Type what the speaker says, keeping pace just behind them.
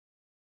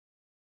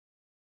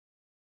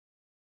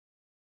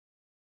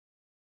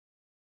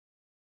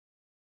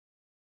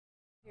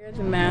Here's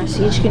the mass.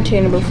 Each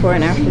container before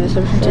and after the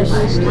substance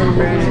is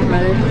method.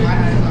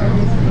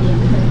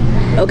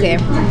 Okay,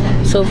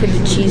 so for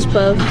the cheese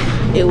puff,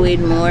 it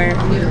weighed more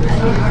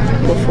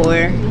before,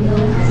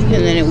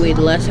 and then it weighed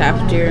less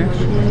after.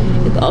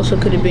 It also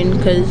could have been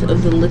because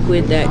of the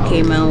liquid that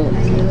came out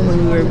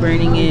when we were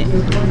burning it.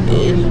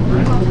 It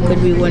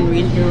could be one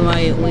reason why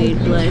it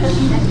weighed less.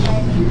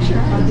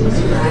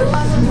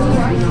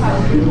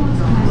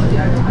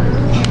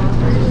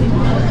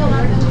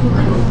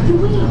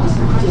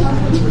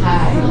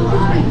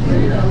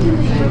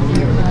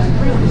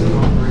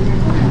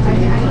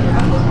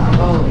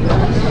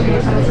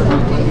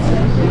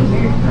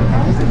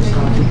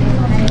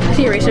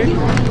 See eraser.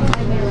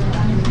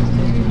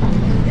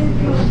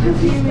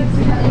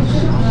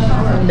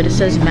 But it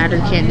says matter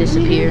can't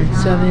disappear.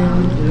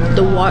 7.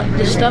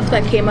 The stuff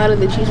that came out of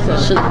the cheese puff.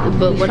 So,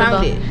 but what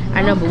about it?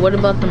 I know, but what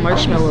about the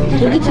marshmallow?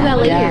 We'll get to that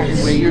later.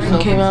 Gas.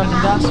 It came out of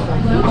the gas.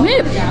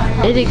 Yep.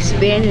 It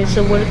expanded.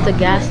 So what if the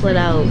gas let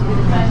out?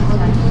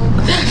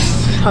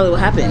 That's probably what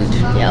happened.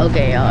 Yeah.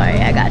 Okay. All right.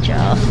 I got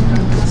y'all.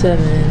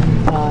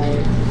 7,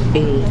 5,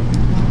 8,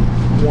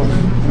 1.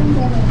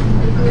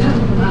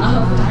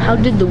 How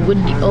did the wood?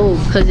 Oh,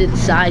 because its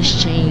size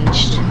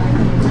changed.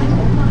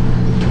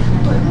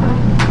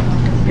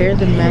 Compare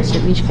the mass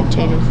of each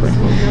container for.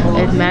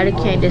 If matter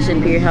can't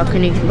disappear, how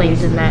can you explain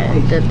the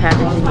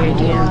patterns in your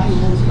DM?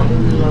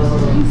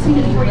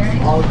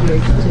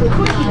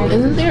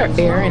 Isn't there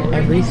air in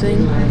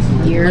everything?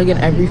 Like in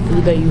every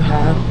food that you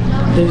have,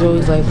 there's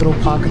always like little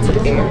pockets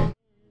of air.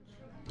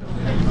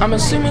 I'm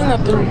assuming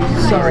that the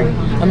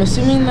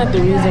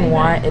reason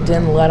why it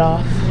didn't let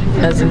off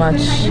as much,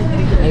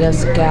 I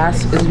guess,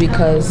 gas is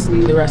because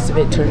the rest of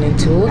it turned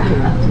into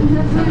liquid.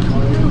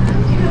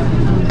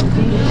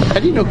 How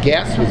do you know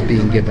gas was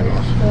being given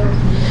off?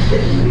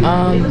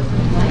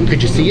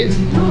 Could you see it?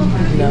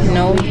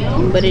 No,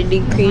 but it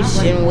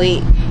decreased in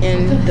weight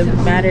and the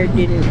matter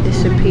didn't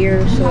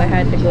disappear, so it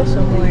had to go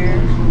somewhere.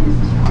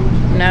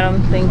 And I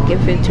don't think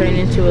if it turned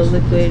into a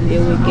liquid, it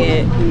would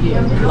get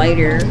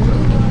lighter.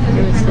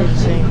 It would stay the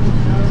same.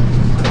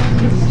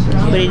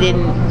 But it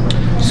didn't.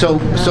 So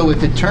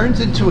if it turns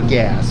into a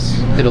gas,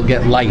 it'll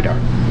get lighter.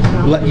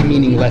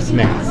 Meaning less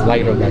mass,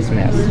 lighter, less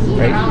mass,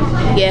 right?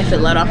 Yeah, if it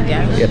let off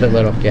gas. Yeah, if it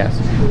let off gas.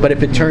 But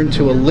if it turned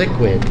to a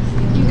liquid,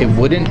 it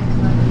wouldn't?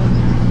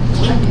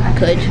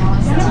 Could.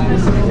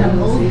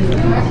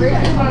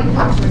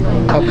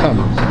 How come?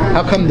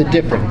 How come the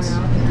difference?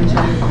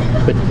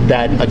 But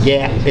that a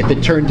gas, if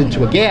it turned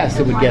into a gas,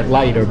 it would get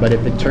lighter, but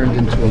if it turned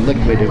into a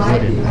liquid, it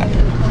wouldn't.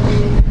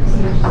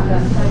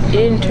 It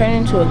didn't turn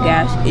into a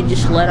gas, it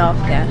just let off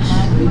gas.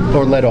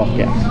 Or let off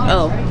gas.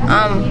 Oh,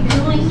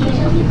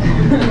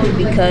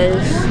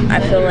 because I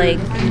feel like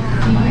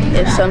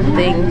if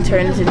something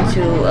turns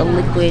into a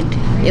liquid,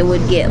 it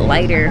would get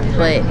lighter,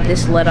 but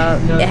this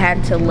it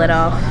had to let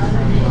off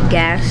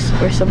gas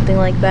or something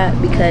like that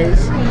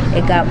because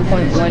it got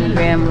 0.1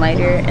 gram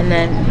lighter, and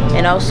then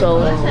it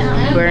also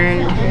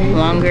burned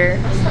longer.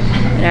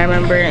 And I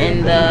remember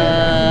in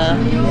the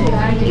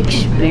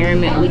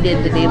experiment we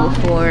did the day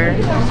before,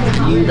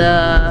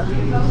 I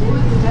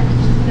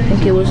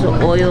think it was the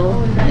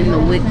oil in the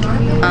wick,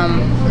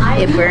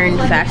 it burned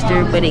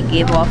faster, but it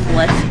gave off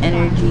less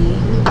energy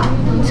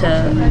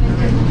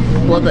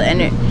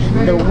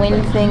the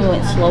wind thing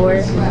went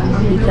slower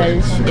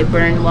because it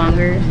burned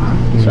longer,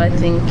 so I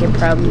think it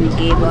probably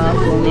gave off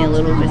only a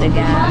little bit of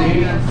gas.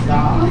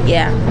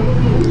 Yeah.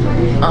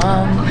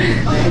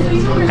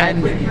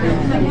 And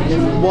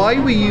why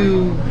were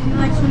you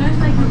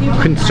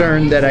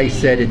concerned that I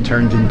said it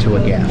turned into a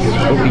gas?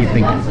 What were you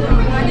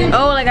thinking?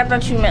 Oh, like I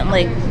thought you meant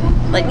like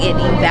it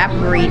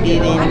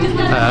evaporated and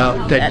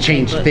that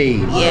changed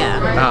phase.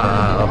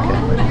 Yeah. Okay.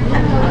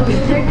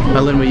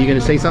 Ellen, were you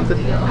gonna say something?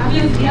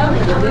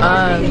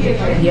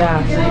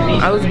 Yeah.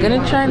 I was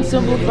gonna try and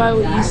simplify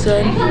what you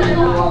said.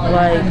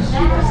 Like,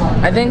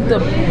 I think the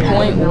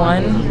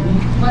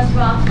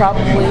 0.1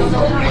 probably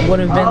would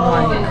have been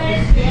like,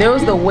 there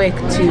was the wick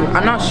too.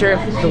 I'm not sure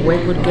if the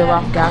wick would give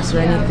off gas or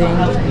anything,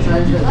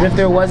 but if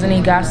there was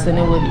any gas then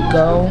it would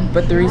go.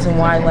 But the reason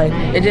why like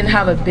it didn't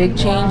have a big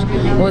change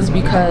was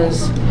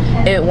because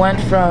it went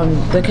from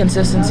the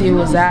consistency it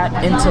was at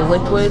into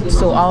liquid,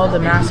 so all of the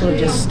mass would have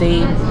just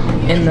stayed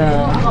in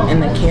the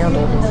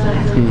candle.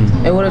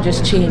 It would have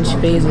just changed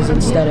phases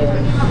instead of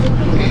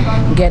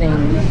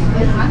getting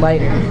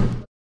lighter.